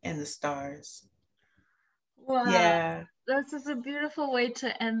sky and the stars. Wow. Yeah. That's just a beautiful way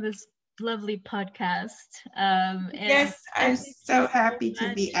to end this lovely podcast. Yes, I'm so happy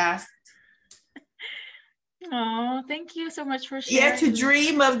to be asked. Oh, thank you so much for sharing. To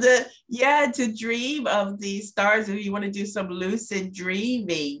dream of the stars. If you want to do some lucid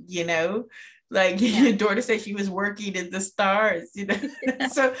dreaming, like your daughter said she was working in the stars,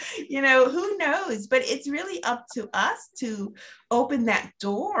 So, who knows? But it's really up to us to open that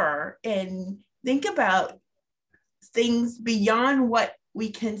door and think about things beyond what we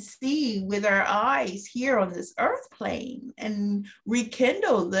can see with our eyes here on this earth plane, and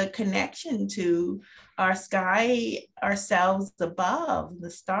rekindle the connection to our sky, ourselves above the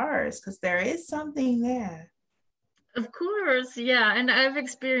stars, because there is something there. Of course, yeah. And I've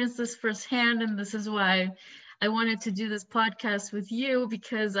experienced this firsthand, and this is why I wanted to do this podcast with you,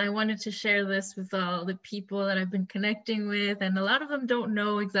 because I wanted to share this with all the people that I've been connecting with, and a lot of them don't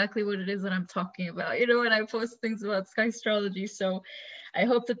know exactly what it is that I'm talking about, when I post things about Skystrology. So I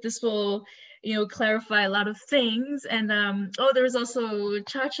hope that this will, clarify a lot of things. And there was also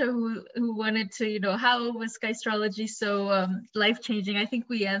Chacha who wanted to, how was Skystrology so life-changing? I think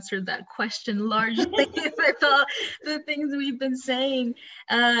we answered that question largely with all the things we've been saying.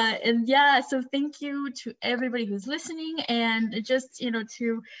 So thank you to everybody who's listening. And just,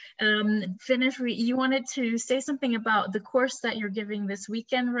 to finish, you wanted to say something about the course that you're giving this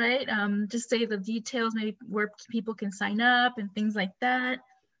weekend, right? Just say the details, maybe where people can sign up and things like that.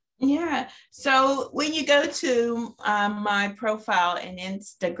 Yeah. So when you go to my profile in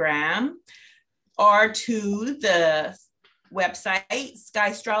Instagram, or to the website,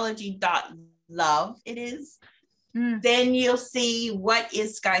 skystrology.love, it is, then you'll see what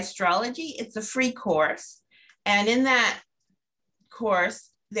is Skystrology. It's a free course. And in that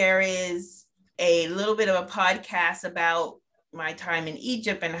course, there is a little bit of a podcast about my time in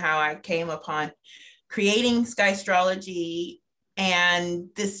Egypt and how I came upon creating Skystrology. And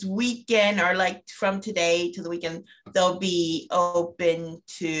this weekend, or like from today to the weekend, they'll be open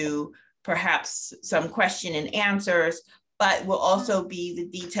to perhaps some question and answers, but will also be the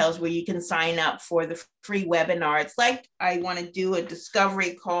details where you can sign up for the free webinar. It's like I want to do a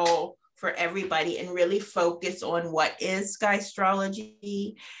discovery call for everybody and really focus on what is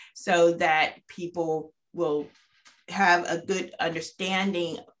Skystrology, so that people will have a good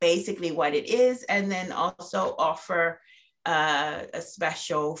understanding basically what it is, and then also offer a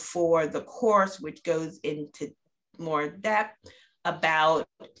special for the course, which goes into more depth about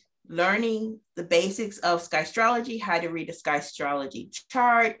learning the basics of Skystrology, how to read a Skystrology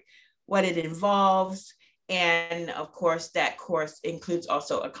chart, what it involves. And of course, that course includes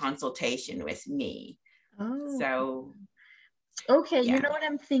also a consultation with me. So okay, you know what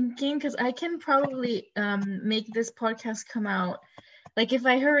I'm thinking? Because I can probably make this podcast come out. Like if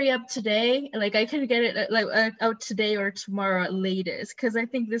I hurry up today, like I can get it out today or tomorrow at latest, because I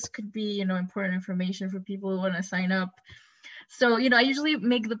think this could be, important information for people who want to sign up. So, I usually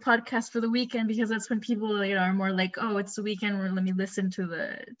make the podcast for the weekend, because that's when people, are more like, oh, it's the weekend, let me listen to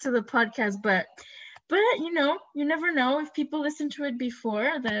the podcast. But you never know. If people listen to it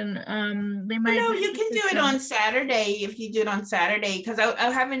before, then they might. You can do it on Saturday if you do it on Saturday, because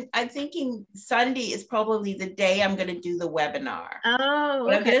I'm thinking Sunday is probably the day I'm going to do the webinar. Oh,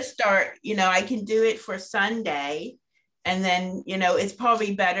 but I'm going to start, I can do it for Sunday, and then, it's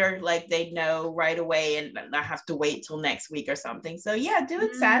probably better, like they know right away and not have to wait till next week or something. So yeah, do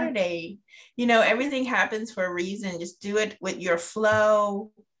it Saturday. Everything happens for a reason. Just do it with your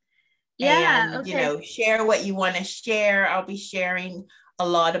flow. And, share what you want to share. I'll be sharing a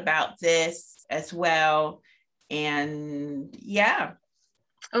lot about this as well. And yeah.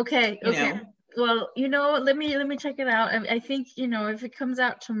 Okay. Well, let me check it out. I think, if it comes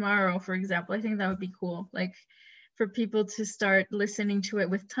out tomorrow, for example, I think that would be cool. Like for people to start listening to it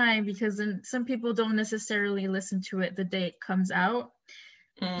with time, because then some people don't necessarily listen to it the day it comes out.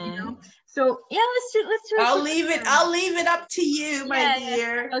 So yeah, let's do I'll leave it up to you, my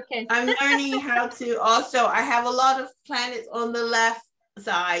dear. Yeah. Okay. I'm learning how to also, I have a lot of planets on the left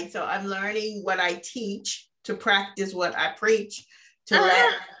side, so I'm learning what I teach to practice what I preach, to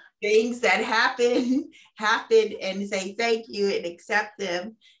let things that happen and say thank you and accept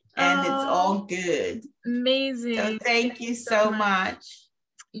them, and it's all good. Amazing. So thank you so much.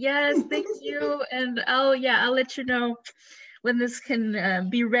 Yes, thank you. And I'll let you know when this can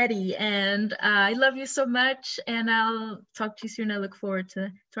be ready. And I love you so much, and I'll talk to you soon. I look forward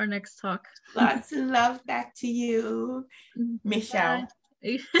to our next talk. Lots of love back to you, Michelle.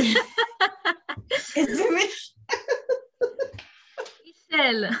 Is it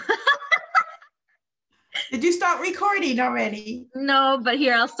Michelle? Did you start recording already? No, but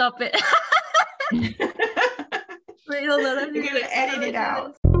here, I'll stop it. Wait, hold on. You're going to edit it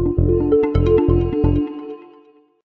out.